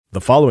The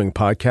following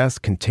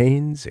podcast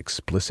contains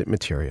explicit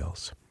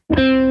materials.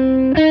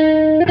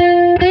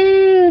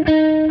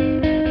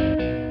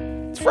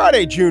 It's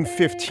Friday, June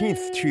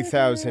 15th,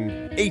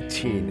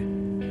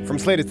 2018. From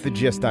Slate, it's The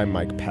Gist. I'm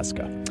Mike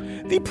Pesca.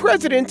 The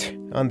president,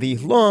 on the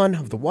lawn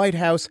of the White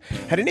House,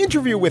 had an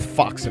interview with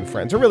Fox and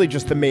Friends, or really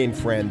just the main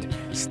friend,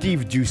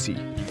 Steve Doocy.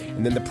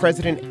 And then the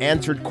president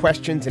answered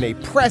questions in a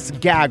press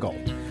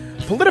gaggle.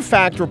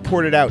 PolitiFact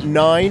reported out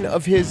 9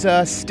 of his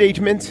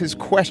statements, his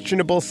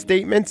questionable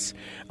statements.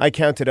 I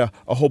counted a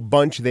whole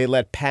bunch they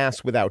let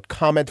pass without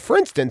comment. For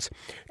instance,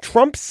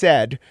 Trump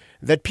said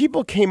that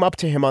people came up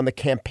to him on the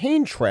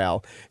campaign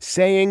trail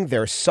saying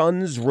their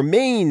son's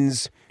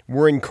remains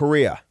were in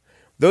Korea.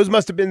 Those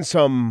must have been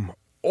some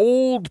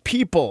old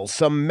people,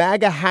 some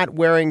MAGA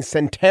hat-wearing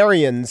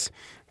centenarians.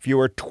 If you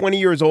were 20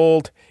 years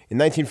old in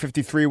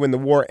 1953 when the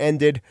war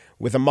ended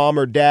with a mom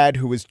or dad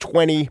who was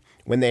 20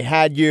 when they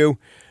had you,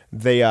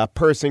 the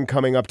person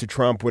coming up to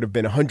Trump would have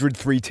been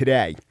 103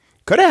 today.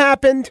 Could have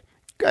happened.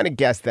 Gonna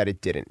guess that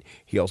it didn't.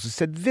 He also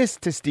said this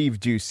to Steve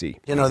Doocy.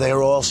 You know, they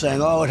were all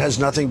saying, oh, it has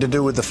nothing to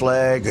do with the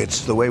flag.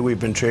 It's the way we've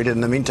been treated. In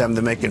the meantime,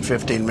 they're making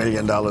 $15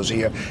 million a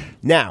year.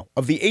 Now,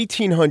 of the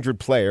 1,800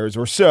 players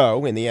or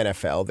so in the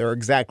NFL, there are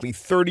exactly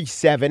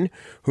 37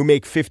 who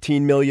make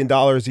 $15 million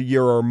a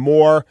year or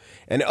more.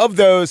 And of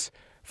those,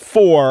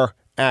 4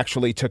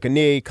 actually took a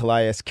knee: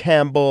 Calais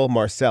Campbell,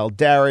 Marcel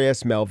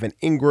Darius, Melvin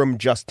Ingram,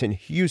 Justin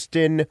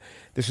Houston.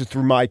 This is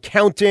through my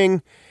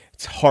counting.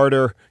 It's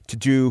harder to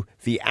do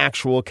the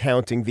actual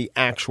counting, the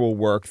actual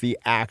work, the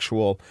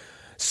actual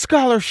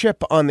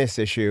scholarship on this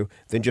issue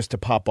than just to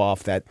pop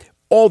off that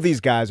all these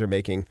guys are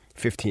making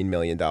 $15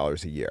 million a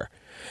year.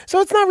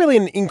 So it's not really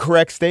an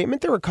incorrect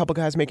statement. There were a couple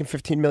guys making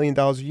 $15 million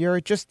a year.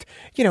 It just,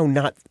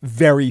 not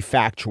very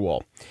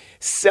factual.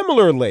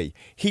 Similarly,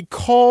 he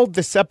called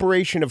the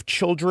separation of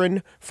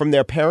children from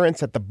their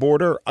parents at the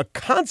border a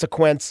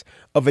consequence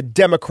of a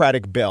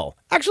Democratic bill.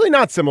 Actually,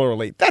 not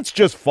similarly. That's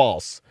just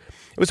false.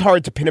 It was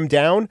hard to pin him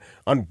down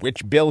on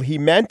which bill he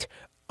meant.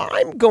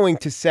 I'm going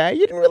to say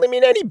he didn't really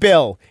mean any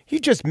bill. He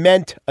just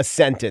meant a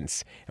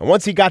sentence. And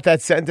once he got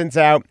that sentence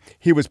out,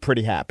 he was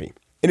pretty happy.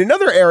 In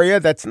another area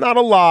that's not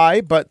a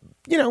lie, but,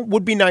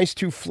 would be nice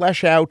to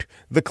flesh out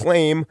the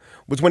claim,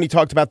 was when he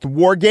talked about the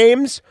war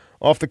games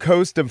off the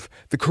coast of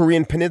the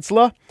Korean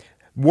Peninsula.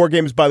 War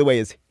games, by the way,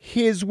 is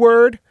his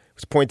word. It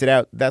was pointed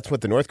out that's what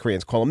the North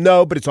Koreans call them.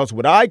 No, but it's also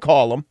what I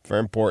call them.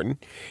 Very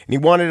important. And he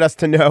wanted us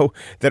to know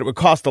that it would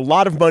cost a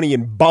lot of money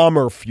in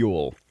bomber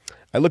fuel.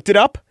 I looked it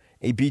up.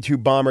 A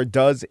B-2 bomber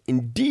does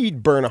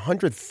indeed burn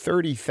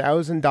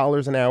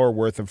 $130,000 an hour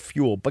worth of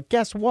fuel. But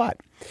guess what?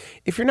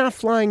 If you're not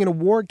flying in a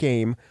war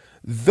game,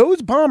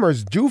 those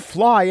bombers do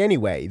fly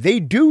anyway. They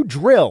do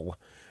drill.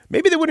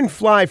 Maybe they wouldn't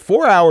fly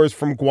 4 hours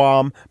from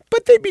Guam,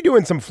 but they'd be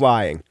doing some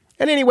flying.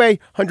 And anyway,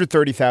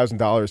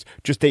 $130,000,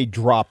 just a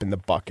drop in the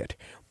bucket.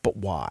 But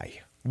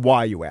why?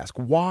 Why, you ask?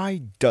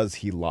 Why does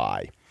he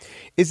lie?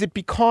 Is it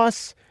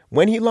because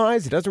when he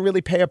lies, it doesn't really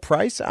pay a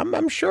price?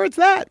 I'm sure it's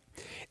that.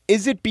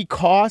 Is it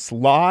because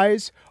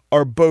lies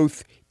are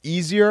both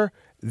easier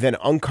than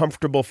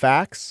uncomfortable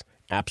facts?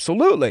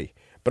 Absolutely.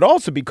 But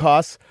also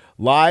because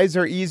lies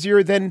are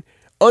easier than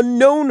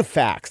unknown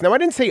facts. Now, I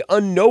didn't say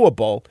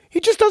unknowable. He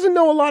just doesn't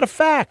know a lot of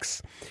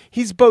facts.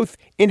 He's both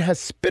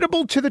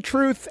inhospitable to the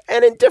truth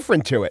and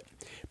indifferent to it.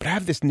 But I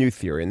have this new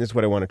theory, and this is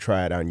what I want to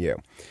try it on you.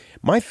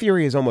 My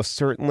theory is almost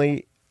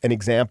certainly an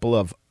example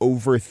of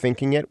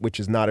overthinking it, which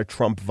is not a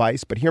Trump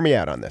vice, but hear me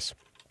out on this.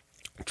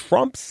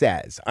 Trump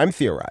says, I'm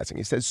theorizing,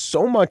 he says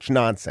so much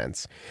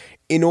nonsense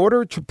in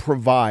order to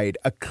provide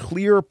a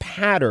clear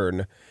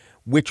pattern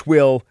which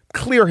will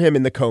clear him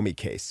in the Comey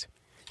case.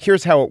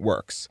 Here's how it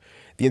works.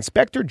 The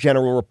Inspector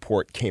General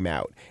report came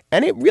out,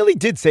 and it really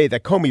did say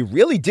that Comey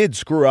really did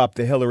screw up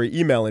the Hillary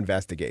email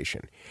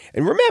investigation.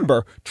 And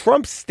remember,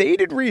 Trump's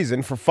stated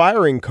reason for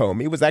firing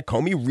Comey was that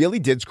Comey really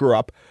did screw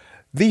up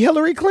the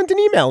Hillary Clinton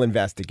email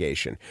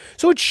investigation.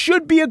 So it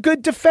should be a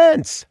good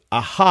defense.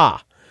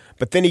 Aha.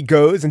 But then he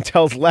goes and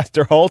tells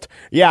Lester Holt,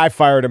 yeah, I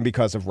fired him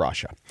because of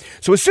Russia.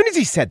 So as soon as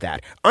he said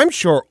that, I'm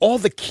sure all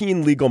the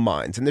keen legal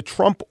minds in the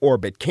Trump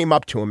orbit came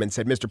up to him and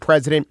said, Mr.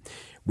 President,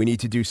 we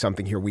need to do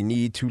something here. We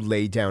need to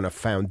lay down a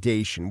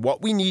foundation.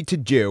 What we need to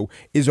do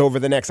is over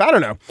the next,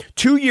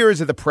 2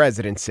 years of the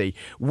presidency,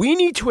 we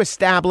need to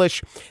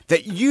establish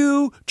that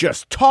you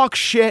just talk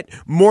shit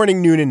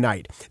morning, noon, and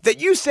night.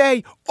 That you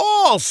say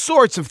all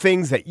sorts of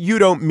things that you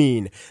don't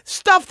mean.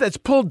 Stuff that's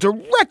pulled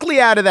directly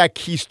out of that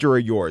keister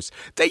of yours.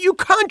 That you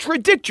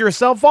contradict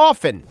yourself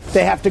often.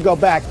 They have to go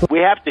back. We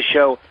have to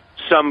show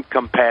some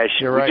compassion.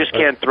 You're right. We just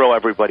can't throw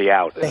everybody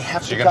out. They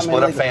have So to you're going to come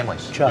split in up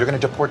families. Chuck, you're going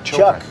to deport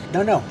children.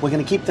 Chuck, no. We're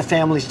going to keep the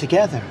families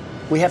together.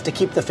 We have to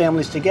keep the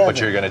families together. But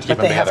you're going to keep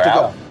But them they have together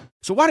to out? go.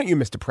 So why don't you,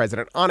 Mr.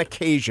 President, on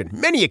occasion,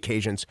 many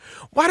occasions,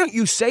 why don't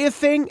you say a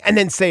thing and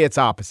then say its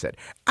opposite?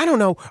 I don't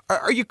know.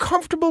 Are you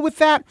comfortable with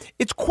that?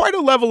 It's quite a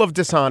level of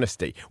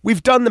dishonesty.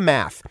 We've done the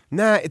math.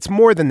 Nah, it's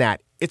more than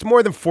that. It's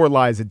more than 4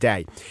 lies a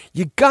day.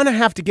 You're going to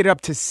have to get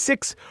up to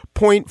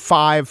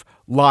 6.5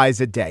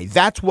 lies a day.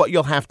 That's what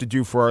you'll have to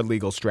do for our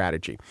legal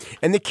strategy.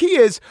 And the key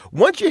is,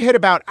 once you hit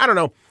about,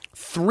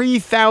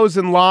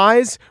 3,000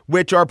 lies,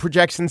 which our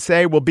projections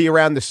say will be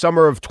around the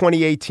summer of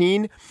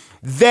 2018,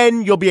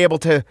 then you'll be able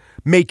to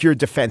make your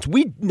defense.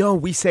 We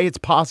say it's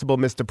possible,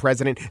 Mr.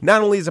 President.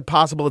 Not only is it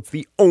possible, it's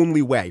the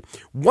only way.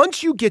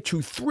 Once you get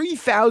to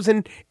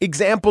 3,000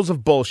 examples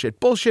of bullshit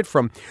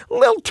from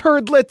little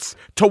turdlets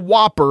to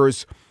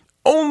whoppers,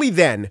 only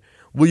then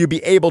will you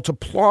be able to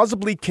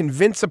plausibly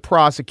convince a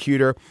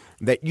prosecutor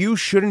that you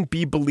shouldn't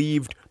be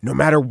believed no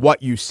matter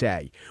what you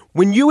say.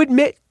 When you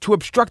admit to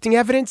obstructing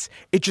evidence,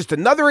 it's just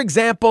another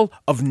example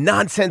of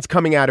nonsense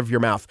coming out of your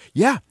mouth.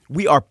 Yeah,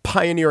 we are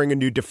pioneering a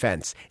new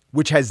defense,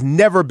 which has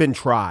never been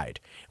tried.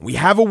 We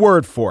have a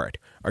word for it.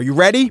 Are you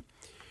ready?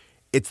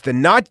 It's the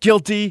not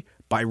guilty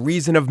by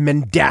reason of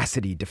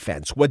mendacity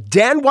defense. What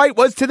Dan White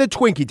was to the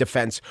Twinkie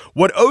defense,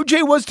 what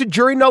OJ was to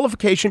jury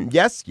nullification.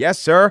 Yes,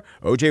 sir.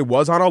 OJ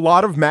was on a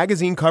lot of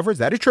magazine covers.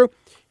 That is true.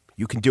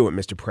 You can do it,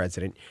 Mr.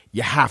 President.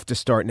 You have to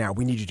start now.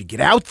 We need you to get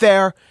out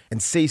there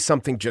and say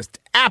something just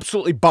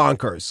absolutely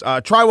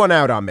bonkers. Try one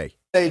out on me.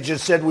 They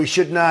just said we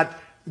should not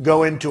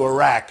go into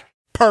Iraq.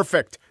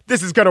 Perfect.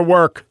 This is going to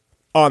work.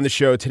 On the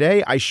show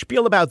today, I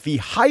spiel about the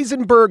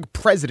Heisenberg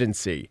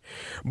Presidency.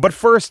 But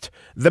first,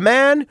 the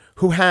man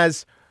who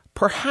has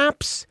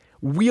perhaps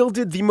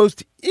wielded the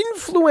most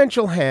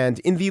influential hand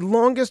in the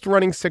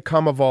longest-running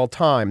sitcom of all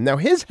time. Now,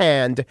 his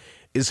hand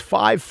is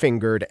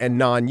 5-fingered and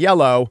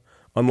non-yellow,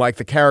 unlike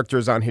the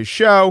characters on his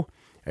show.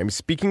 I'm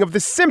speaking of The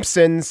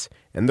Simpsons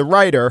and the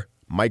writer,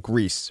 Mike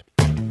Reiss.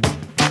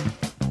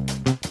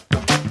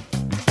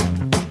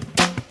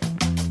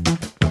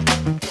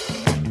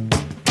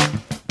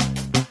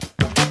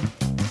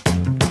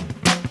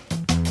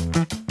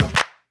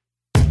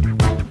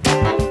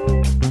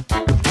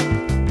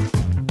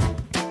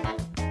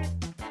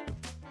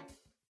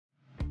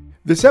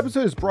 This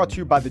episode is brought to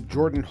you by the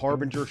Jordan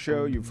Harbinger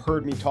Show. You've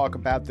heard me talk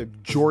about the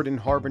Jordan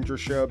Harbinger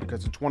Show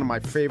because it's one of my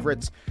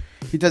favorites.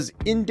 He does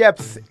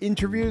in-depth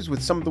interviews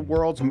with some of the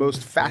world's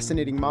most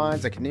fascinating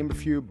minds. I can name a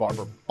few: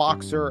 Barbara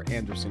Boxer,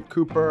 Anderson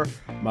Cooper,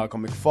 Michael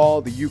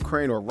McFaul, the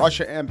Ukraine or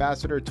Russia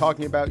ambassador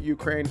talking about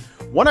Ukraine.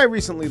 One I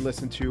recently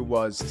listened to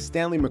was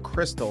Stanley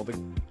McChrystal,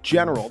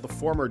 the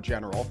former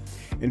general,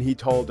 and he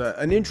told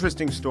an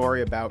interesting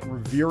story about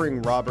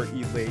revering Robert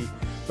E. Lee.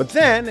 But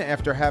then,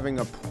 after having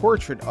a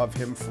portrait of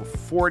him for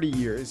 40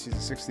 years, he's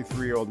a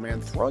 63-year-old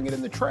man, throwing it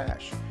in the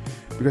trash.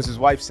 Because his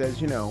wife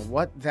says,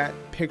 what that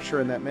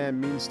picture and that man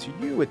means to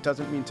you, it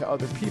doesn't mean to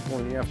other people,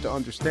 and you have to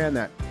understand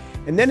that.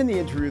 And then in the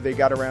interview, they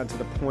got around to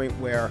the point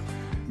where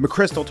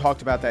McChrystal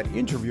talked about that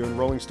interview in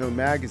Rolling Stone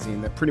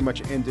magazine that pretty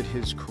much ended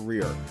his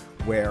career,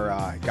 where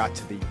it got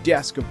to the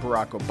desk of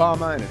Barack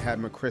Obama, and it had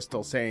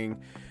McChrystal saying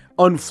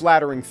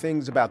unflattering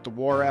things about the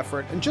war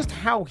effort and just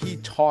how he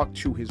talked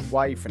to his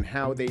wife and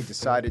how they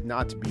decided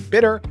not to be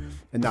bitter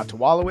and not to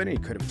wallow in it. He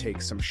could have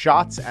taken some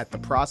shots at the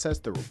process,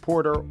 the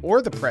reporter,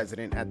 or the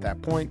president at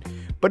that point,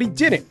 but he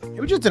didn't.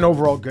 It was just an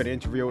overall good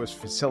interview. It was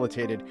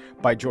facilitated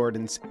by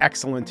Jordan's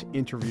excellent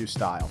interview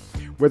style.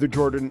 Whether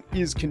Jordan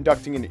is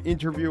conducting an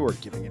interview or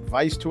giving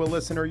advice to a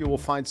listener, you will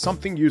find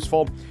something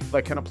useful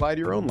that can apply to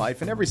your own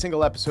life in every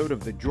single episode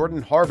of the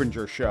Jordan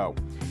Harbinger Show.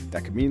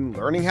 That could mean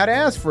learning how to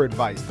ask for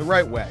advice the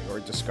right way, or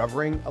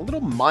discovering a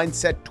little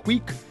mindset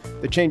tweak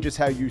that changes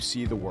how you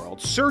see the world.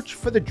 Search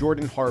for the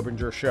Jordan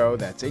Harbinger Show.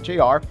 That's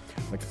H-A-R,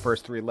 like the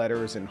first 3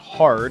 letters, and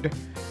hard,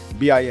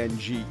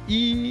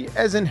 B-I-N-G-E,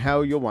 as in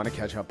how you'll want to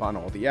catch up on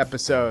all the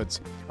episodes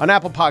on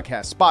Apple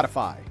Podcasts,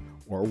 Spotify,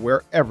 or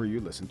wherever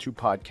you listen to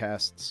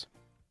podcasts.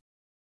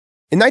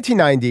 In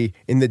 1990,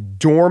 in the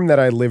dorm that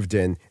I lived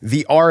in,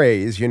 the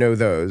RAs,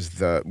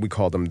 we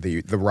called them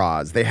the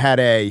RAs, they had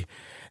a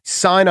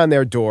sign on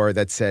their door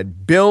that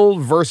said, Bill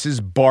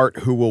versus Bart,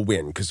 who will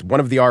win? Because one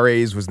of the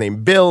RAs was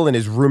named Bill and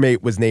his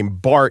roommate was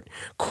named Bart.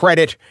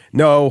 Credit,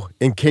 no,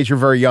 in case you're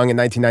very young, in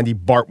 1990,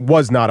 Bart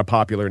was not a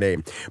popular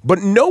name.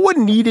 But no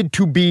one needed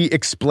to be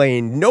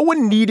explained. No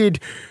one needed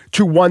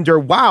to wonder,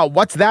 wow,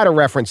 what's that a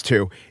reference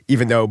to?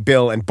 Even though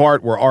Bill and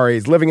Bart were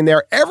RAs living in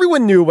there,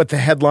 everyone knew what the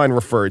headline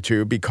referred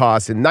to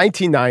because in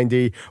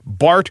 1990,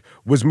 Bart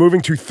was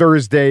moving to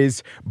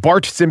Thursdays,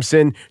 Bart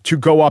Simpson, to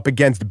go up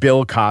against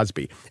Bill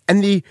Cosby.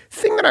 And the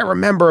thing that I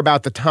remember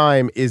about the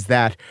time is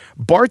that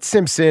Bart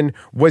Simpson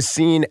was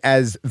seen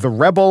as the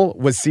rebel,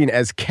 was seen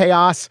as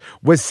chaos,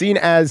 was seen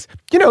as,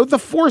 the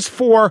force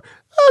for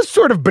a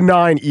sort of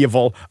benign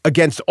evil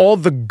against all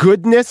the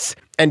goodness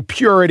and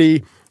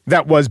purity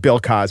that was Bill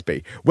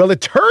Cosby. Well, it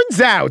turns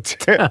out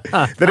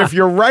that if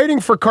you're writing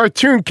for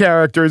cartoon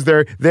characters,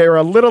 they're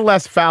a little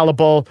less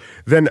fallible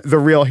than the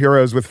real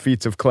heroes with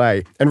feats of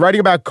clay. And writing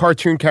about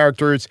cartoon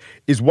characters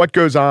is what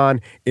goes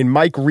on in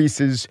Mike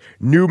Reiss's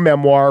new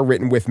memoir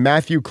written with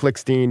Mathew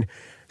Klickstein,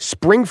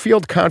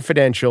 Springfield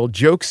Confidential,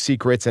 Jokes,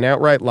 Secrets, and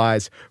Outright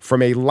Lies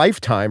from a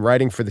lifetime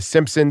writing for The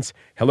Simpsons.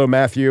 Hello,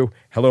 Matthew.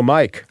 Hello,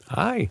 Mike.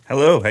 Hi.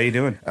 Hello. How you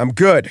doing? I'm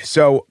good.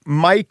 So,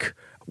 Mike,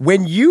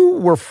 When you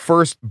were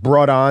first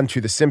brought on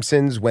to The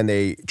Simpsons, when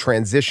they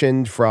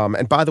transitioned from,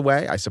 and by the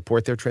way, I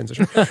support their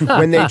transition,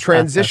 when they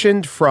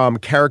transitioned from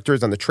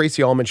characters on the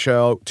Tracy Ullman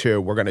Show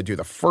to we're going to do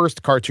the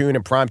first cartoon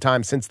in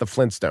primetime since the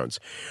Flintstones,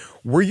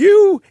 were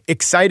you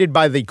excited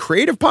by the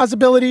creative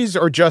possibilities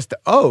or just,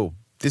 oh,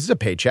 this is a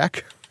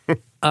paycheck?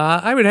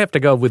 I would have to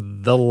go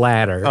with the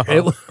latter.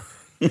 Uh-huh.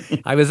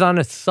 I was on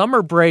a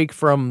summer break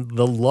from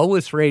the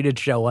lowest rated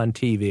show on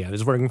TV. I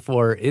was working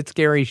for It's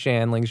Gary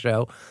Shandling's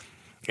show.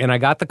 And I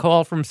got the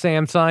call from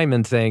Sam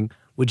Simon saying,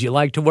 would you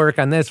like to work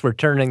on this? We're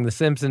turning The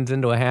Simpsons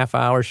into a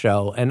half-hour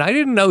show. And I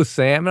didn't know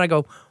Sam. And I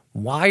go,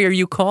 why are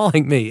you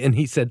calling me? And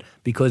he said,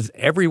 because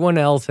everyone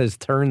else has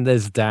turned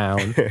this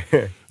down.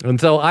 And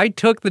so I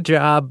took the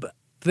job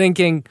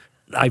thinking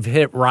I've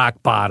hit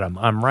rock bottom.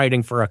 I'm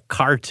writing for a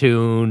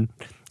cartoon.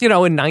 In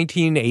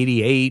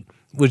 1988,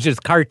 was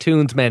just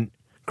cartoons meant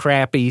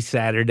crappy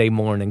Saturday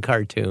morning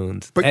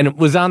cartoons. And it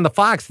was on the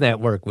Fox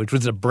network, which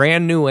was a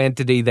brand new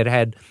entity that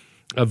had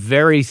a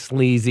very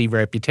sleazy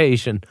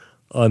reputation,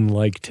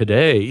 unlike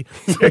today.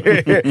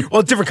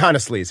 Well, different kind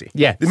of sleazy.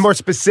 Yes. More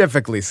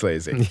specifically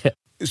sleazy. Yeah.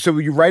 So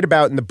you write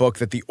about in the book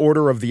that the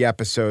order of the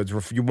episodes,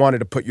 you wanted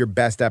to put your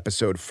best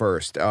episode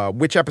first.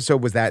 Which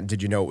episode was that, and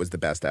did you know it was the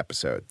best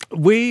episode?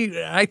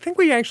 I think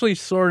we actually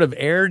sort of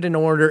aired in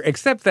order,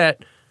 except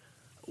that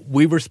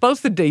we were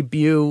supposed to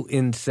debut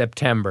in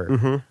September.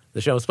 Mm-hmm.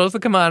 The show was supposed to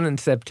come on in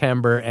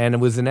September, and it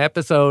was an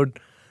episode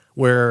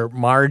where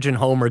Marge and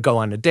Homer go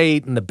on a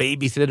date, and the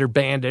babysitter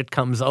bandit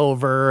comes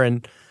over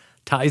and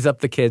ties up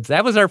the kids.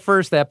 That was our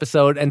first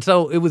episode, and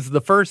so it was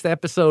the first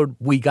episode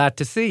we got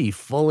to see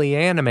fully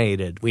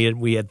animated.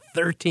 We had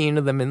 13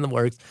 of them in the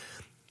works.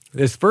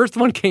 This first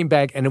one came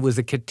back, and it was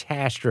a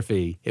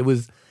catastrophe. It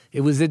was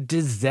a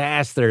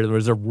disaster. There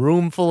was a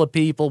room full of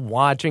people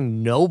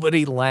watching.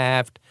 Nobody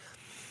laughed.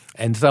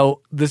 And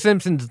so The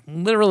Simpsons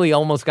literally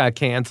almost got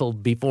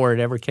canceled before it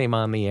ever came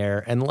on the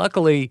air. And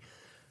luckily,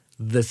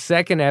 the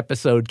second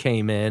episode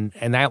came in,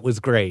 and that was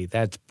great.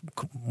 That's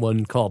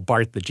one called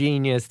Bart the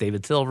Genius.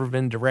 David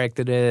Silverman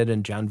directed it,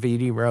 and John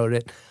Vitti wrote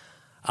it.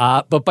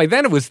 But by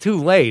then it was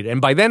too late.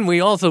 And by then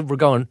we also were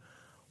going,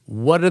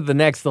 what are the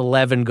next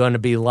 11 going to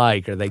be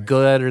like? Are they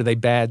good? Are they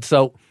bad?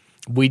 So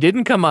we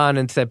didn't come on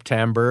in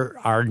September.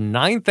 Our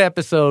 9th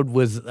episode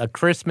was a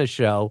Christmas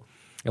show.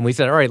 And we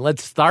said, all right,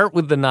 let's start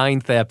with the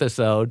 9th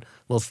episode.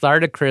 We'll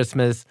start at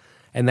Christmas,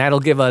 and that'll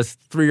give us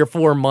 3 or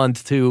 4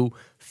 months to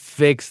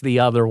fix the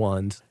other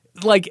ones.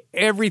 Like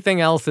everything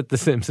else at The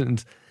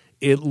Simpsons,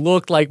 it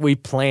looked like we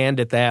planned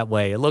it that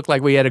way. It looked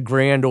like we had a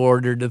grand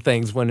order to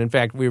things when, in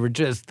fact, we were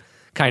just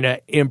kind of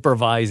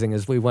improvising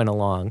as we went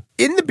along.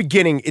 In the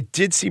beginning, it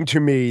did seem to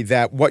me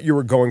that what you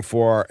were going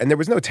for, and there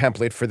was no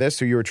template for this,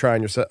 so you were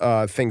trying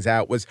your things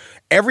out, was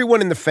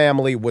everyone in the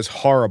family was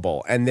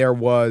horrible, and there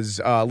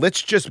was,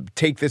 let's just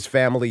take this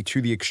family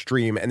to the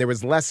extreme, and there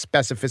was less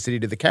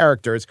specificity to the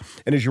characters.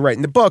 And as you write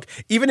in the book,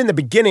 even in the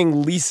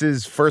beginning,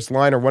 Lisa's first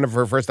line, or one of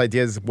her first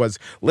ideas, was,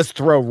 let's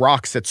throw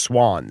rocks at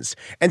swans.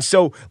 And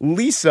so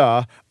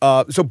Lisa,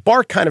 so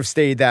Bart kind of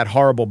stayed that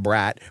horrible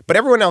brat, but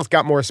everyone else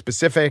got more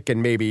specific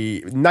and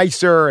maybe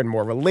nicer and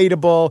more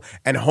relatable,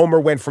 and Homer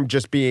went from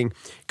just being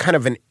kind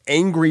of an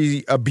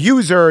angry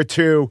abuser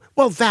to,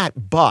 well,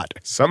 that, but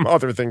some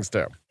other things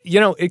too.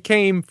 It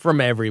came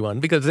from everyone,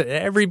 because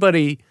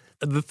everybody,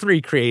 the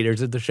 3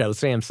 creators of the show,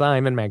 Sam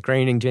Simon, Matt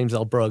Groening, James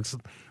L. Brooks,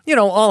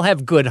 all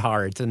have good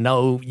hearts and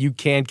know you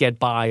can't get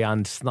by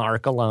on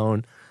snark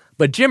alone.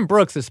 But Jim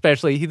Brooks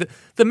especially,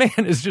 the man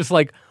is just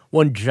like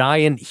one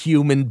giant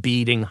human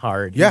beating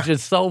heart. Yeah. He's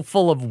just so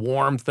full of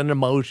warmth and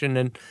emotion,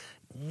 and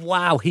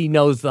wow, he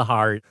knows the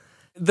heart.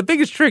 The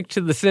biggest trick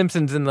to The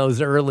Simpsons in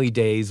those early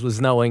days was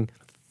knowing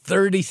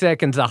 30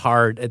 seconds of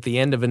heart at the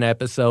end of an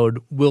episode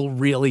will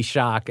really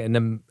shock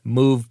and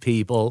move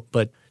people,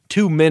 but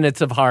 2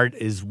 minutes of heart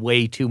is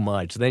way too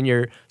much. Then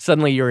you're a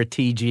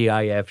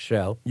TGIF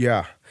show.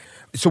 Yeah.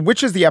 So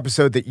which is the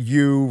episode that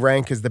you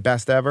rank as the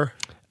best ever?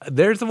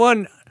 There's the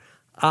one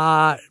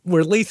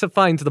where Lisa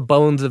finds the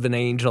bones of an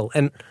angel.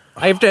 And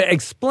I have to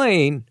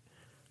explain,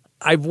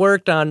 I've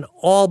worked on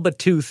all but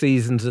 2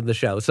 seasons of the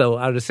show. So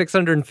out of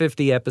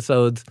 650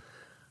 episodes,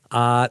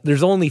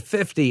 there's only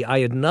 50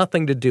 I had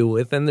nothing to do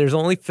with, and there's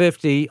only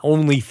 50,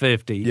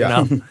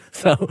 yeah.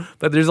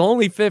 But there's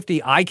only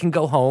 50 I can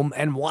go home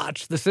and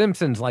watch The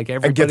Simpsons like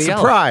everybody else. And get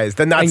surprised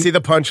and not see the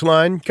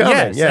punchline coming.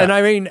 Yes, yeah.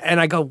 and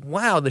I go,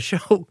 wow, the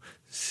show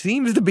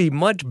seems to be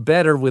much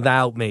better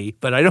without me,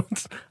 but I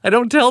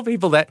don't tell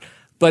people that.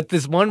 But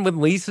this one with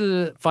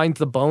Lisa finds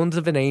the bones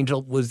of an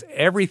angel was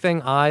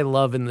everything I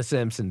love in The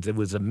Simpsons. It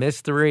was a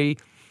mystery.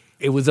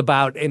 It was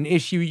about an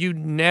issue you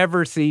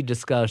never see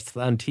discussed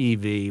on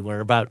TV. Where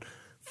about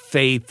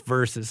faith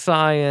versus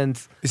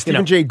science. Is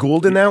Stephen Jay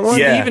Gould in that one?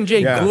 Yeah. Stephen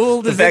Jay Gould is in the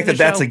show. The fact that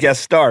that's a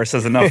guest star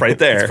says enough right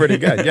there. It's pretty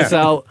good, yeah.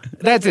 So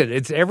that's it.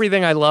 It's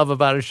everything I love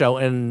about a show,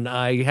 and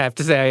I have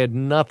to say I had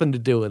nothing to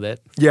do with it.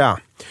 Yeah.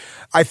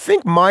 I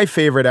think my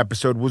favorite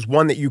episode was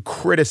one that you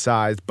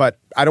criticized, but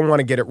I don't want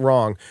to get it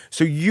wrong.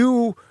 So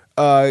you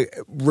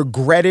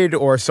regretted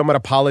or somewhat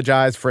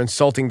apologized for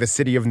insulting the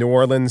city of New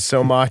Orleans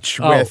so much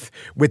with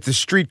the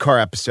streetcar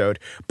episode.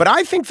 But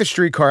I think the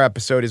streetcar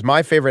episode is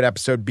my favorite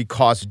episode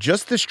because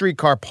just the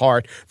streetcar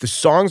part, the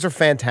songs are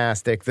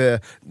fantastic,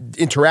 the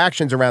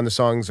interactions around the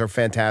songs are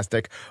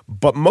fantastic,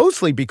 but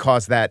mostly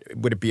because that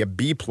would it be a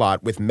B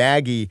plot with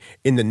Maggie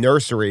in the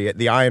nursery at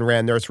the Ayn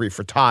Rand Nursery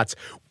for Tots,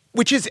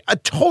 which is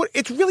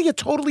it's really a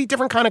totally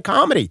different kind of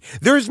comedy.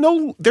 There's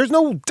no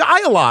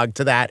dialogue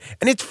to that,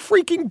 and it's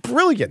freaking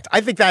brilliant.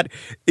 I think that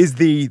is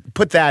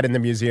put that in the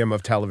Museum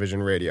of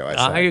Television Radio.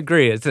 I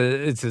agree. It's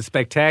a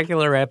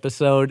spectacular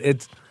episode.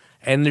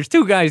 And there's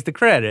two guys to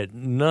credit.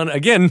 None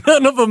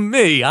of them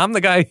me. I'm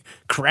the guy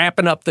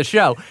crapping up the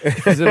show.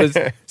 Because it was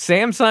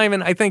Sam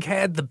Simon, I think,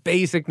 had the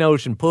basic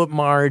notion, put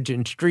Marge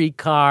in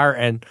Streetcar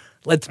and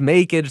let's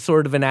make it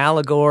sort of an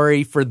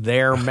allegory for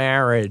their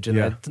marriage. And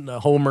that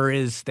Homer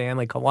is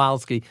Stanley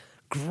Kowalski.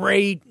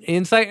 Great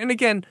insight. And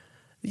again,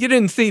 you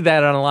didn't see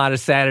that on a lot of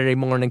Saturday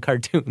morning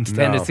cartoons. No.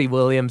 Tennessee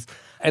Williams.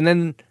 And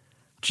then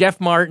Jeff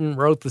Martin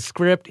wrote the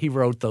script. He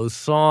wrote those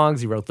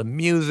songs. He wrote the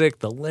music,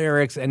 the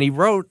lyrics, and he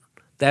wrote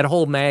that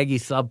whole Maggie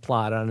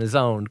subplot on his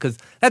own because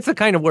that's the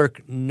kind of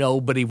work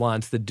nobody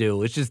wants to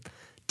do. It's just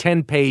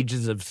 10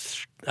 pages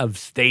of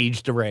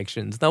stage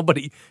directions.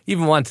 Nobody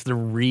even wants to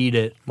read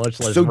it, much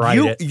less write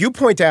it. You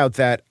point out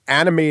that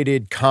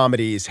animated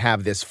comedies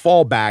have this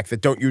fallback that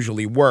don't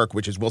usually work,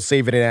 which is we'll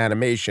save it in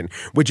animation,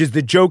 which is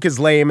the joke is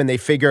lame and they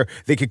figure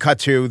they could cut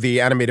to the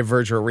animated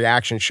version or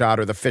reaction shot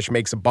or the fish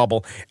makes a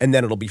bubble and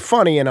then it'll be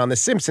funny. And on The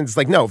Simpsons, it's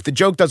like, no, if the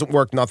joke doesn't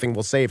work, nothing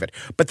will save it.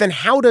 But then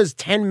how does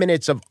 10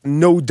 minutes of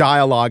no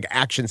dialogue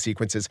action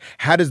sequences,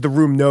 how does the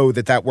room know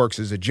that works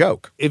as a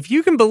joke? If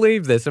you can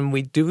believe this, and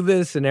we do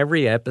this in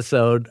every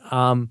episode,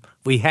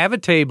 we have a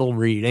table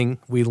reading.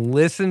 We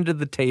listen to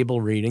the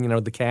table reading.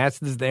 The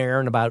cast is there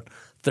and about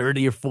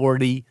 30 or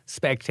 40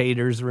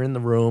 spectators are in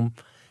the room.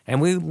 And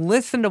we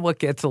listen to what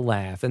gets a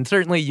laugh. And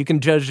certainly you can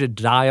judge a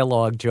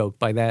dialogue joke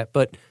by that.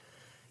 But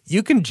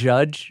you can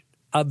judge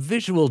a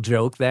visual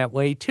joke that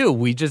way,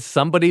 too.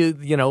 Somebody,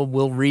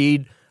 will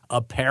read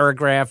a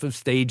paragraph of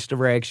stage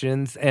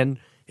directions. And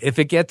if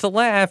it gets a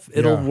laugh,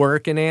 it'll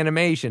work in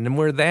animation. And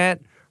we're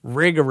that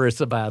rigorous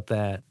about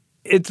that.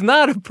 It's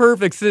not a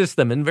perfect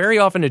system, and very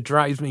often it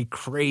drives me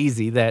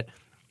crazy that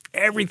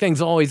everything's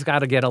always got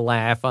to get a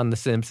laugh on The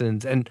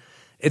Simpsons. And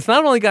it's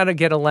not only got to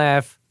get a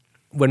laugh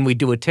when we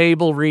do a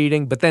table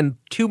reading, but then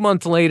 2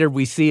 months later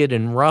we see it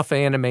in rough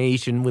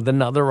animation with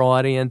another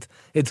audience.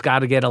 It's got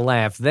to get a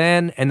laugh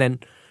then. And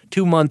then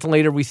 2 months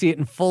later we see it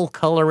in full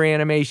color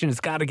animation. It's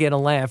got to get a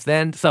laugh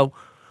then. So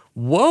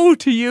woe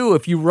to you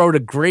if you wrote a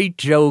great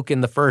joke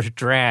in the first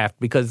draft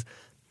because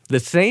the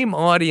same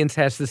audience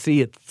has to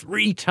see it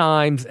 3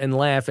 times and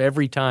laugh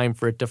every time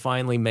for it to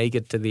finally make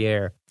it to the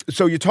air.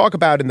 So you talk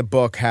about in the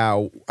book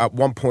how at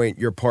one point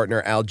your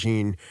partner, Al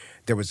Jean,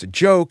 there was a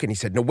joke and he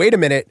said, no, wait a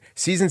minute,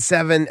 season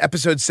 7,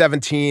 episode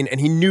 17, and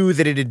he knew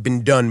that it had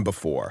been done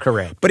before.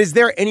 Correct. But is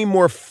there any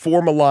more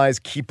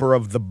formalized keeper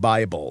of the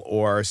Bible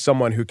or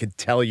someone who could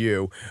tell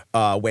you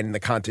when the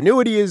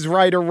continuity is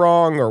right or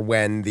wrong or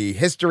when the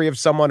history of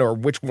someone or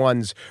which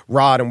one's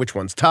Rod and which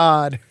one's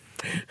Todd?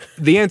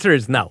 The answer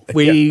is no.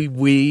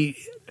 We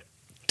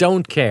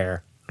don't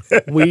care.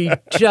 We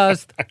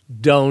just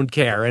don't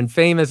care. And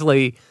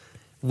famously,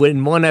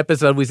 in one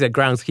episode we said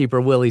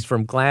groundskeeper Willie's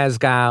from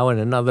Glasgow,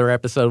 and another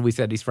episode we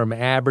said he's from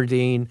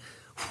Aberdeen.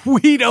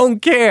 We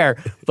don't care.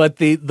 But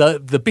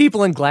the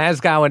people in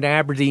Glasgow and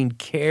Aberdeen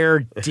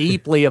care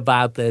deeply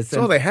about this.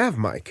 That's all they have,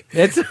 Mike.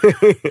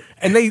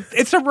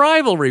 It's a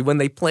rivalry. When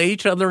they play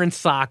each other in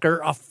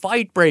soccer, a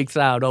fight breaks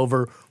out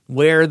over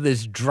where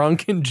this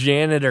drunken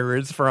janitor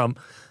is from.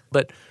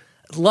 But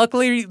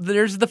luckily,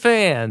 there's the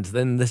fans,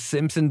 then the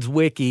Simpsons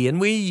wiki, and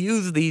we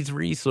use these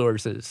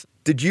resources.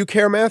 Did you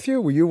care, Matthew?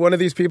 Were you one of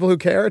these people who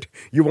cared?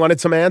 You wanted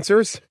some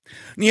answers?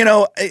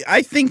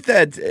 I think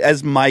that,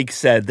 as Mike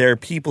said, there are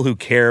people who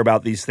care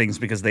about these things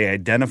because they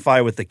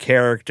identify with the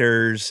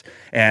characters.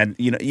 And,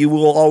 you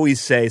will always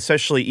say,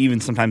 especially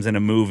even sometimes in a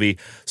movie,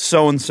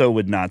 so-and-so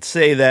would not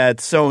say that,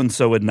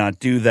 so-and-so would not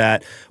do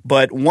that.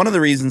 But one of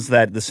the reasons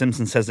that The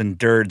Simpsons has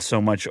endured so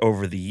much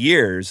over the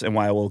years and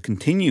why it will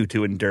continue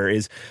to endure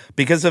is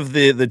because of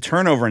the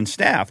turnover in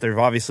staff. There have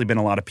obviously been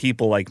a lot of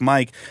people like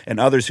Mike and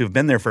others who have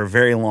been there for a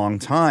very long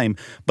time.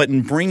 But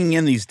in bringing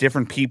in these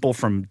different people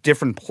from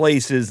different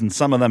places, and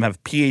some of them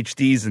have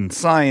PhDs in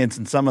science,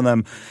 and some of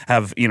them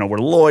have, were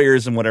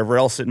lawyers and whatever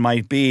else it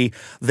might be,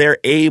 they're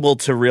able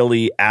to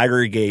really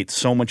aggregate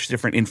so much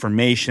different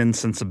information,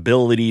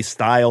 sensibility,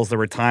 styles. There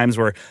were times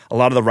where a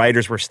lot of the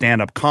writers were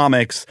stand-up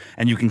comics,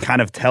 and you can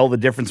kind of tell the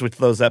difference with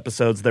those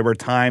episodes. There were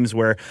times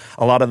where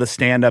a lot of the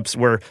stand-ups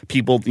were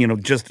people,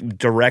 just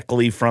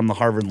directly from the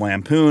Harvard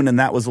Lampoon, and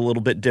that was a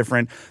little bit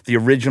different. The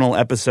original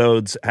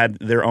episodes had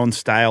their own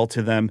style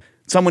to them.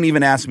 Someone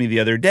even asked me the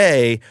other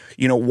day,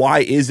 why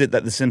is it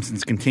that The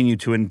Simpsons continue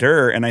to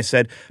endure? And I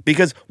said,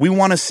 because we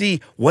want to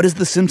see, what is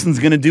The Simpsons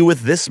going to do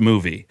with this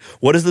movie?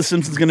 What is The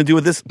Simpsons going to do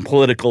with this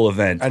political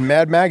event? And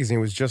Mad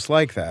Magazine was just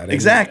like that.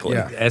 Exactly.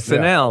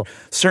 SNL. Yeah.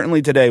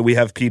 Certainly today we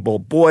have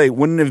people,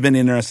 wouldn't it have been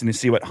interesting to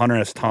see what Hunter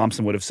S.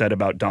 Thompson would have said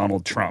about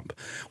Donald Trump?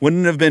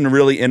 Wouldn't it have been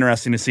really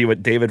interesting to see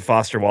what David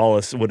Foster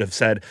Wallace would have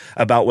said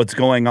about what's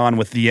going on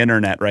with the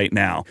internet right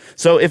now?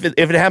 So if it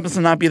happens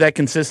to not be that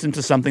consistent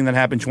to something that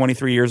happened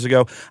 23 years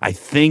ago, I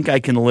think I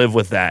can live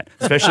with that,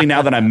 especially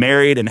now that I'm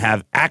married and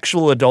have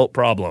actual adult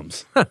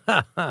problems.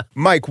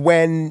 Mike,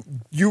 when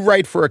you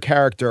write for a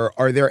character,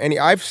 are there any...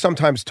 I've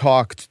sometimes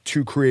talked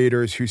to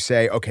creators who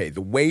say, okay,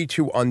 the way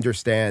to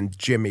understand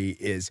Jimmy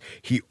is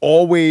he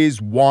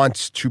always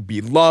wants to be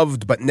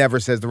loved but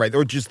never says the right...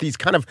 Or just these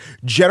kind of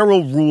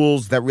general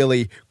rules that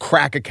really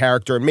crack a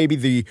character, and maybe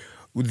the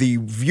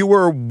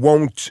viewer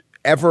won't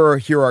ever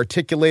hear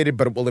articulated,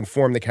 but it will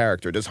inform the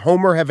character. Does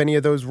Homer have any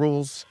of those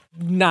rules?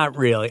 Not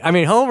really. I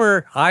mean,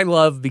 Homer, I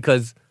love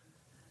because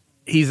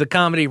he's a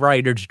comedy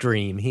writer's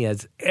dream. He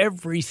has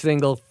every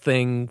single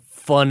thing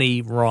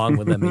funny wrong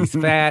with him. He's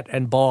fat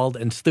and bald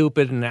and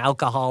stupid and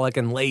alcoholic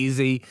and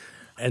lazy.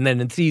 And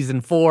then in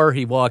season 4,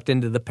 he walked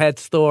into the pet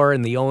store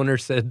and the owner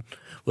said,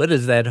 "What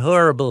is that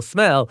horrible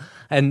smell?"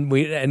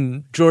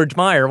 And George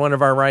Meyer, one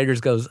of our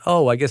writers, goes,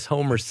 "Oh, I guess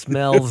Homer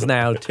smells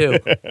now too."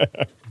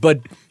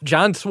 But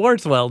John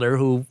Swartzwelder,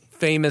 who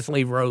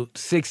famously wrote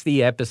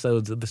 60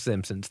 episodes of The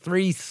Simpsons,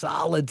 3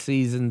 solid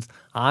seasons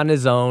on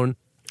his own,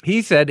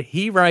 he said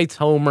he writes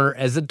Homer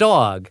as a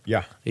dog.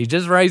 Yeah. He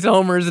just writes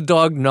Homer as a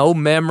dog, no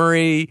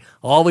memory,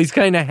 always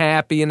kind of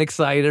happy and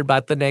excited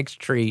about the next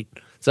treat.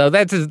 So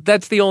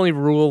that's the only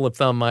rule of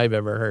thumb I've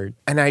ever heard.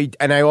 And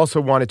I also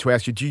wanted to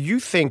ask you, do you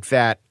think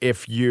that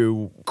if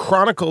you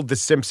chronicled The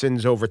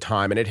Simpsons over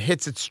time and it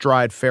hits its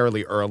stride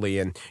fairly early,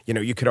 and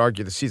you could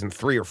argue the season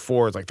 3 or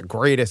 4 is like the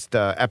greatest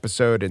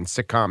episode in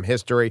sitcom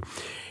history,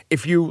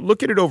 if you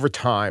look at it over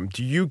time,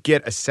 do you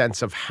get a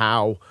sense of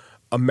how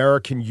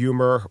American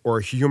humor or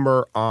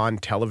humor on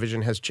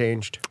television has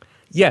changed?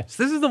 Yes,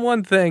 this is the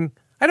one thing.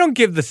 I don't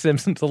give The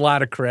Simpsons a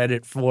lot of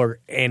credit for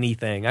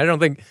anything. I don't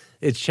think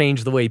it's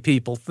changed the way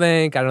people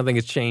think. I don't think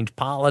it's changed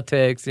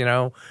politics,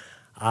 The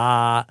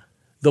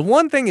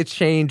one thing it's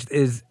changed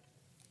is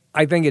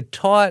I think it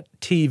taught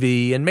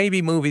TV and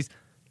maybe movies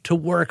to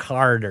work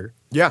harder.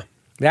 Yeah.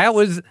 It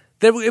was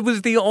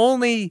the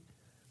only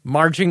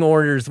marching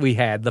orders we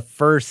had the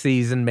first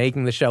season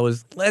making the show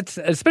is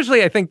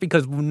especially I think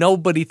because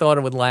nobody thought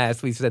it would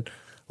last, we said,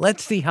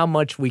 let's see how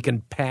much we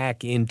can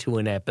pack into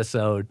an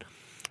episode.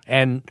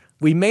 And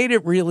we made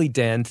it really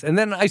dense. And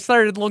then I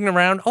started looking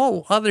around.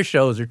 Oh, other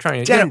shows are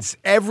trying to... Dense.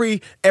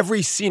 Every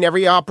scene,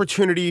 every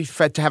opportunity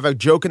to have a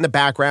joke in the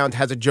background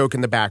has a joke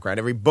in the background.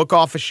 Every book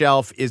off a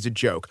shelf is a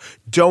joke.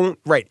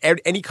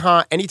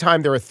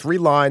 Anytime there are 3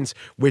 lines,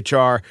 which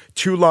are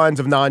 2 lines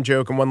of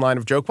non-joke and 1 line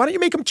of joke, why don't you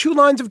make them 2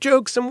 lines of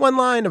jokes and 1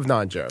 line of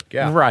non-joke?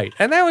 Yeah. Right.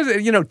 And that was,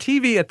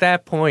 TV at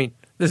that point,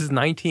 this is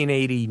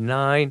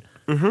 1989.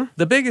 Mm-hmm.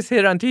 The biggest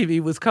hit on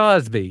TV was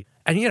Cosby.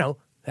 And,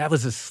 that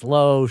was a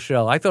slow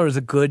show. I thought it was a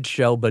good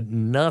show, but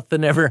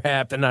nothing ever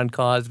happened on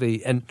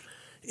Cosby. And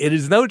it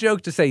is no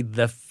joke to say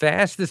the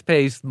fastest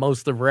paced,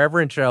 most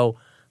irreverent show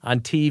on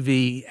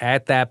TV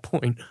at that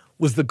point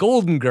was The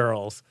Golden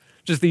Girls.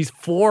 Just these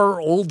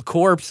 4 old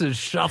corpses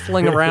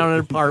shuffling around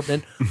an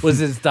apartment was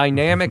as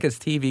dynamic as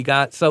TV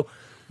got. So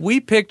we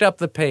picked up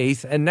the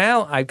pace, and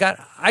now I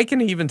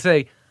can even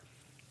say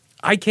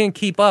I can't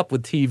keep up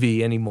with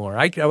TV anymore.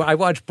 I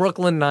watch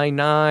Brooklyn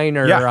Nine-Nine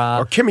or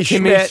Kimmy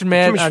Schmidt.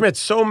 Kimmy Schmidt,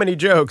 so many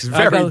jokes,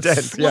 very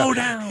dense. Slow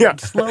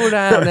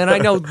down. And I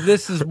know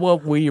this is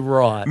what we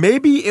wrought.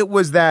 Maybe it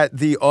was that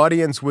the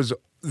audience was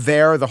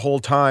there the whole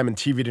time and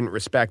TV didn't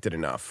respect it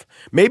enough.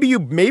 Maybe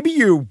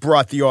you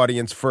brought the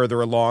audience further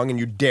along and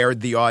you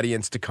dared the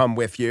audience to come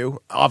with you,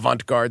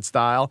 avant-garde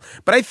style.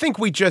 But I think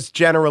we just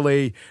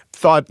generally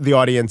thought the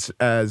audience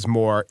as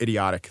more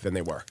idiotic than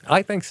they were.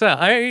 I think so.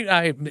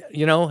 I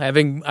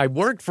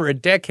worked for a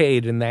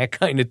decade in that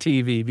kind of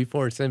TV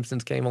before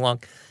Simpsons came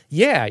along.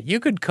 Yeah, you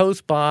could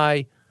coast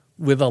by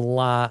with a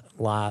lot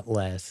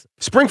less.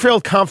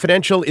 Springfield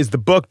Confidential is the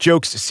book,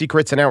 Jokes,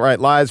 Secrets, and Outright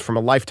Lies from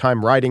a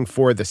lifetime writing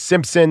for The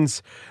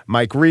Simpsons.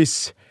 Mike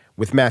Reiss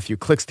with Mathew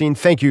Klickstein.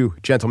 Thank you,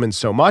 gentlemen,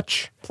 so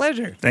much.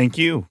 Pleasure. Thank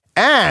you.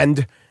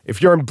 And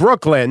if you're in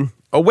Brooklyn,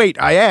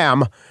 I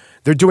am,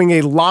 they're doing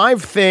a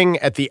live thing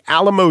at the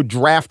Alamo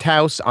Draft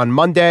House on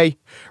Monday.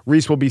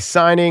 Reiss will be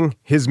signing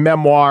his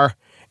memoir,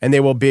 and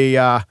they will be,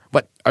 are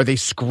they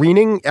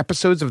screening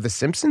episodes of The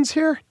Simpsons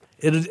here?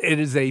 It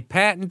is a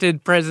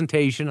patented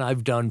presentation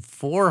I've done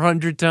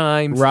 400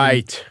 times.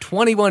 Right. In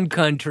 21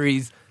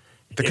 countries.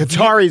 The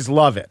Qataris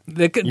love it.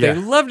 They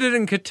loved it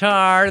in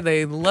Qatar.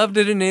 They loved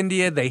it in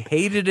India. They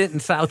hated it in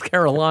South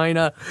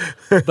Carolina.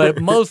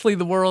 But mostly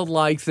the world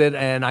likes it,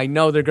 and I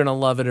know they're going to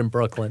love it in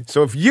Brooklyn.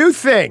 So if you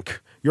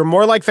think you're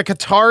more like the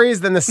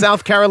Qataris than the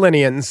South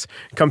Carolinians,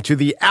 come to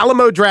the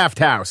Alamo Draft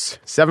House,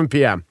 7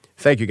 p.m.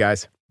 Thank you,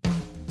 guys.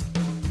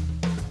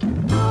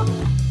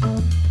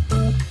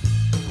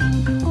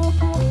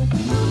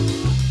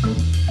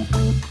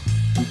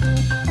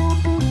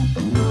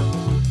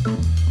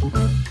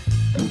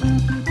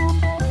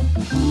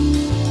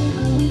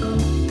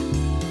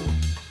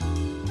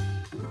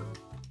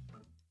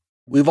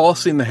 We've all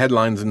seen the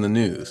headlines in the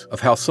news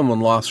of how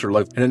someone lost their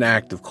life in an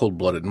act of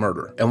cold-blooded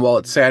murder. And while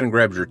it's sad and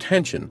grabs your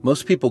attention,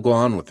 most people go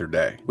on with their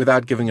day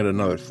without giving it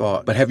another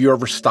thought. But have you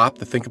ever stopped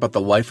to think about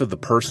the life of the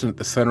person at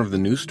the center of the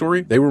news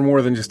story? They were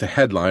more than just a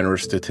headline or a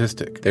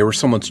statistic. They were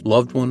someone's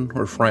loved one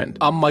or friend.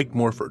 I'm Mike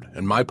Morford,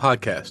 and my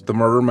podcast, The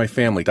Murder in My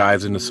Family,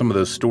 dives into some of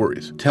those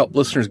stories to help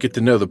listeners get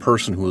to know the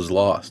person who was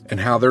lost and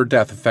how their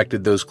death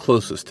affected those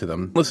closest to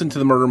them. Listen to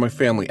The Murder in My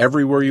Family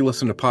everywhere you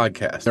listen to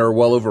podcasts. There are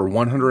well over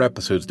 100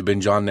 episodes to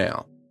binge on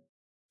now.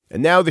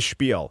 And now the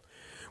spiel.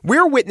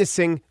 We're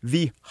witnessing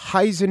the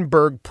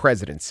Heisenberg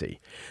Presidency.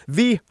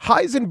 The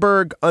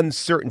Heisenberg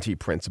uncertainty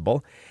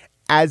principle,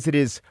 as it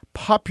is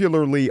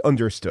popularly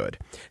understood,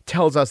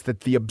 tells us that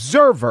the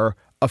observer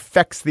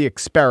affects the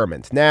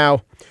experiment.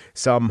 Now,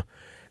 some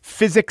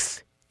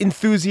physics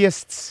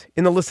enthusiasts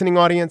in the listening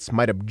audience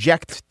might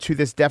object to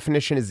this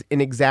definition as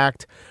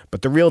inexact,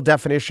 but the real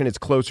definition is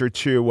closer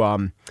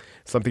to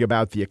something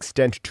about the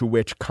extent to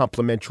which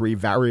complementary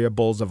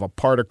variables of a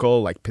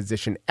particle like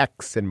position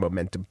x and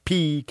momentum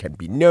p can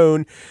be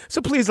known.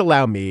 So please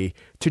allow me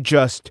to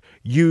just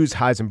use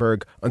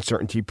Heisenberg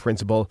uncertainty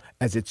principle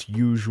as it's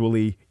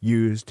usually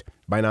used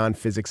by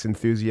non-physics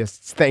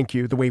enthusiasts. Thank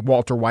you. The way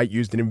Walter White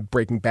used it in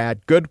Breaking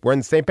Bad. Good. We're on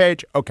the same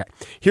page. Okay.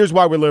 Here's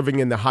why we're living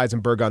in the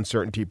Heisenberg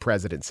uncertainty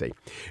presidency.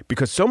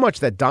 Because so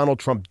much that Donald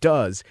Trump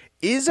does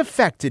is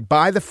affected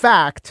by the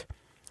fact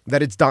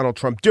that it's Donald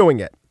Trump doing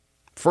it.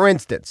 For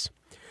instance,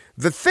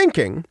 the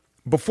thinking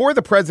before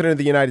the president of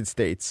the United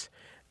States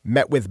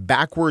met with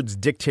backwards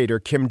dictator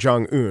Kim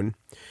Jong-un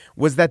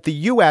was that the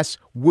U.S.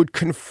 would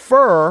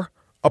confer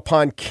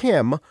upon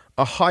Kim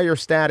a higher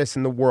status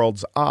in the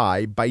world's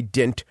eye by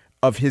dint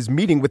of his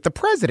meeting with the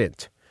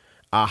president.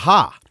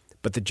 Aha!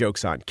 But the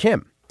joke's on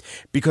Kim.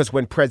 Because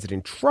when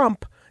President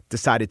Trump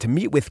decided to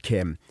meet with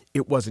Kim,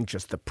 it wasn't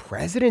just the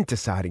president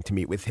deciding to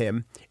meet with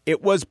him.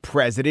 It was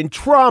President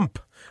Trump.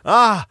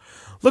 Ah,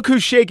 look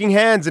who's shaking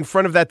hands in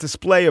front of that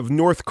display of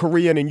North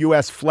Korean and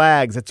U.S.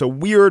 flags. It's a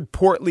weird,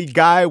 portly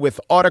guy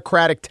with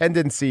autocratic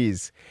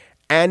tendencies.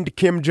 And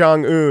Kim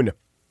Jong-un.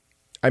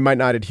 I might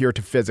not adhere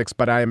to physics,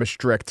 but I am a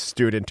strict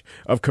student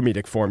of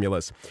comedic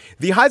formulas.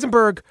 The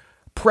Heisenberg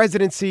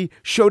presidency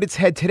showed its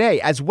head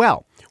today as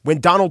well, when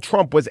Donald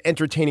Trump was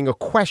entertaining a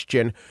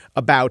question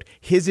about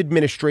his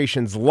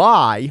administration's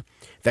lie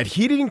that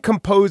he didn't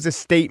compose a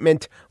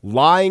statement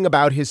lying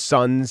about his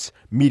son's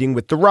meeting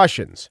with the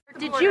Russians.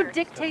 Did you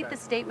dictate the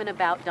statement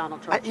about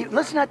Donald Trump?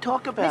 Let's not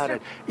talk about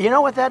it. You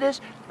know what that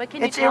is? But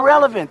can you It's tell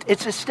irrelevant.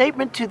 It's a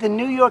statement to the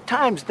New York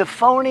Times, the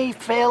phony,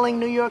 failing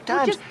New York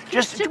Well, Times.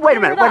 just to wait a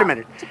clear minute. it Wait a up.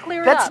 minute. To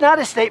clear it That's up. not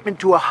a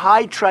statement to a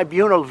high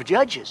tribunal of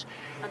judges.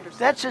 Understood.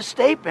 That's a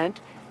statement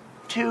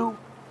to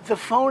the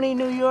phony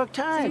New York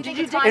Times. think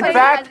it's in fine?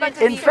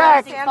 In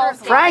fact,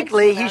 False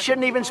frankly, he statements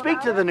shouldn't even about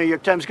speak to the New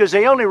York Times because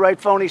they only write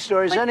phony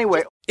stories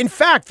anyway. In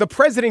fact, the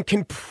president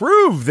can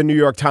prove the New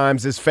York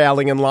Times is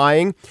failing and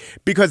lying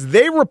because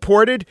they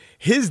reported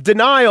his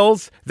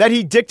denials that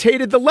he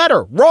dictated the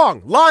letter.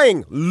 Wrong,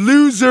 lying,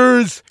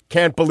 losers.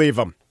 Can't believe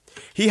him.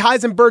 He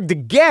Heisenberged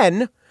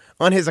again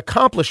on his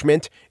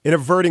accomplishment in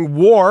averting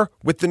war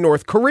with the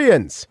North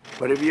Koreans.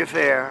 But to be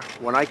fair,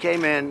 when I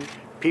came in,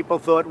 people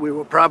thought we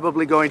were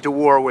probably going to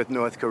war with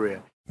North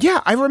Korea. Yeah,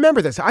 I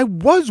remember this. I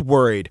was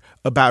worried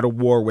about a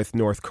war with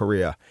North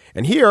Korea.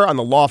 And here on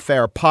the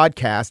Lawfare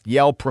podcast,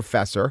 Yale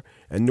professor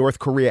and North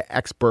Korea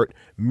expert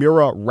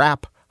Mira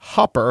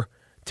Rapp-Hopper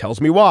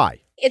tells me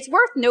why. It's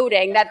worth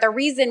noting that the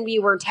reason we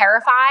were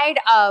terrified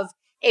of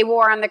a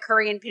war on the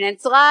Korean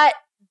Peninsula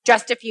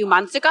just a few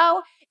months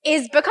ago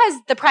is because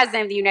the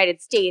president of the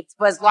United States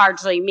was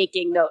largely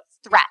making those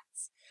threats.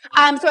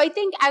 So I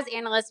think as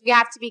analysts, we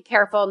have to be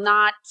careful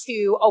not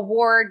to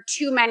award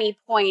too many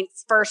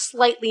points for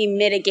slightly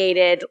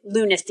mitigated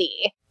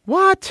lunacy.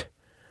 What?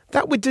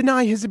 That would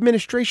deny his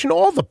administration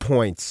all the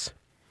points.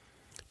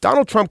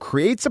 Donald Trump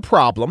creates a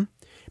problem,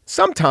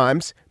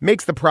 sometimes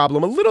makes the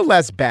problem a little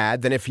less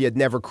bad than if he had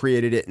never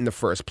created it in the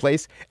first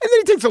place, and then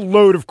he takes a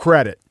load of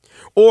credit.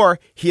 Or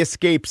he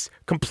escapes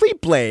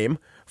complete blame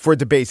for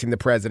debasing the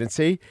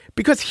presidency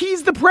because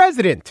he's the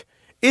president.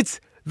 It's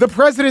the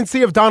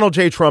presidency of Donald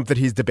J. Trump that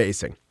he's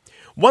debasing.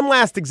 One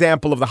last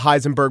example of the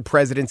Heisenberg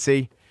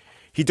presidency.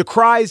 He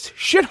decries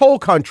shithole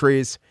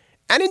countries,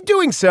 and in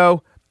doing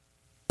so,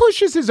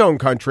 pushes his own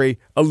country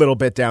a little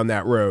bit down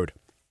that road.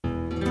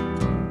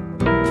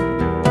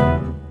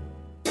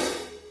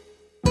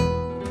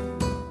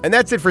 And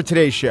that's it for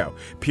today's show.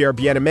 Pierre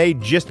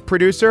Bien-Aimé, Gist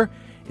producer,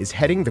 is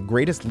heading the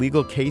greatest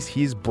legal case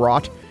he's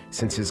brought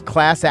since his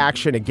class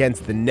action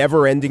against the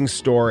never-ending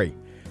story.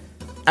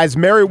 As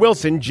Mary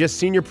Wilson, Gist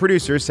senior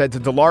producer, said to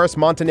Dolores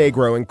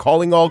Montenegro in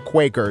Calling All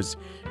Quakers,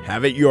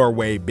 have it your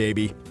way,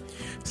 baby.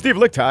 Steve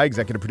Lichtai,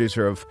 executive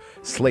producer of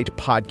Slate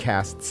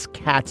Podcast's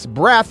Cat's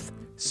Breath,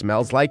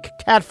 smells like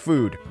cat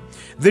food.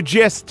 The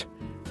Gist,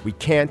 we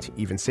can't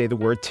even say the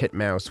word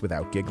titmouse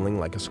without giggling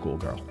like a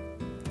schoolgirl.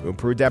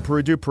 Peru, da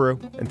Peru, do Peru,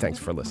 and thanks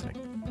for listening.